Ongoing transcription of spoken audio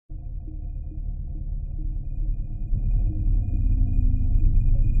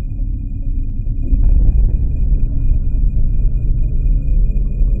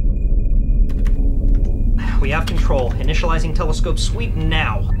have control. Initializing telescope sweep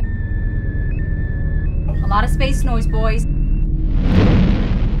now. A lot of space noise, boys.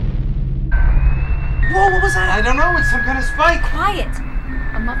 Whoa, what was that? I don't know, it's some kind of spike. Quiet!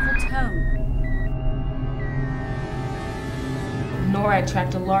 A muffled tone. NORAD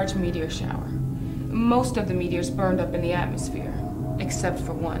tracked a large meteor shower. Most of the meteors burned up in the atmosphere, except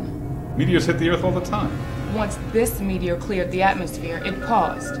for one. Meteors hit the Earth all the time. Once this meteor cleared the atmosphere, it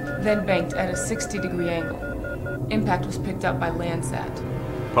paused, then banked at a 60-degree angle. Impact was picked up by Landsat.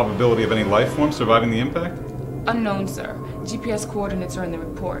 Probability of any life form surviving the impact? Unknown, sir. GPS coordinates are in the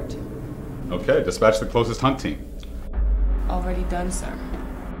report. Okay, dispatch the closest hunt team. Already done, sir.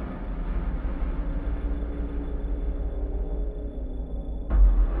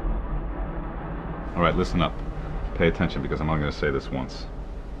 All right, listen up. Pay attention because I'm only going to say this once.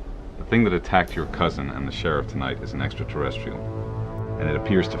 The thing that attacked your cousin and the sheriff tonight is an extraterrestrial, and it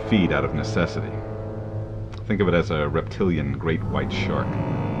appears to feed out of necessity. Think of it as a reptilian great white shark.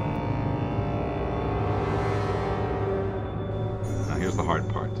 Now here's the hard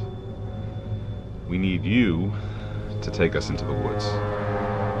part. We need you to take us into the woods.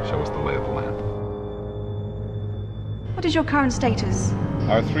 Show us the lay of the land. What is your current status?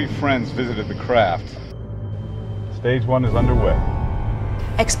 Our 3 friends visited the craft. Stage 1 is underway.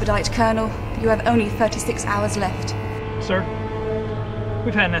 Expedite, Colonel. You have only 36 hours left. Sir,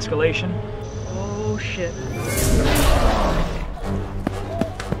 we've had an escalation. Oh, shit.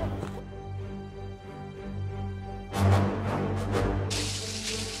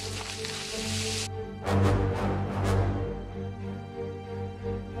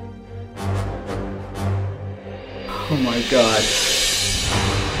 Oh my god.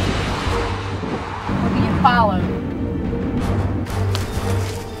 What do you follow?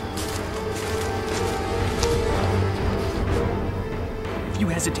 If you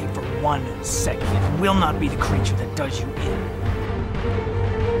hesitate for 1 second, it will not be the creature that does you in.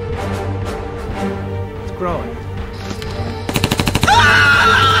 It's growing.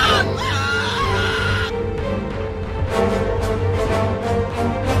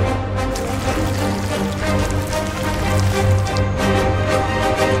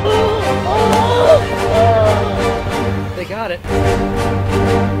 They got it.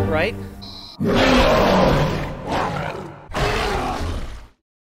 Right?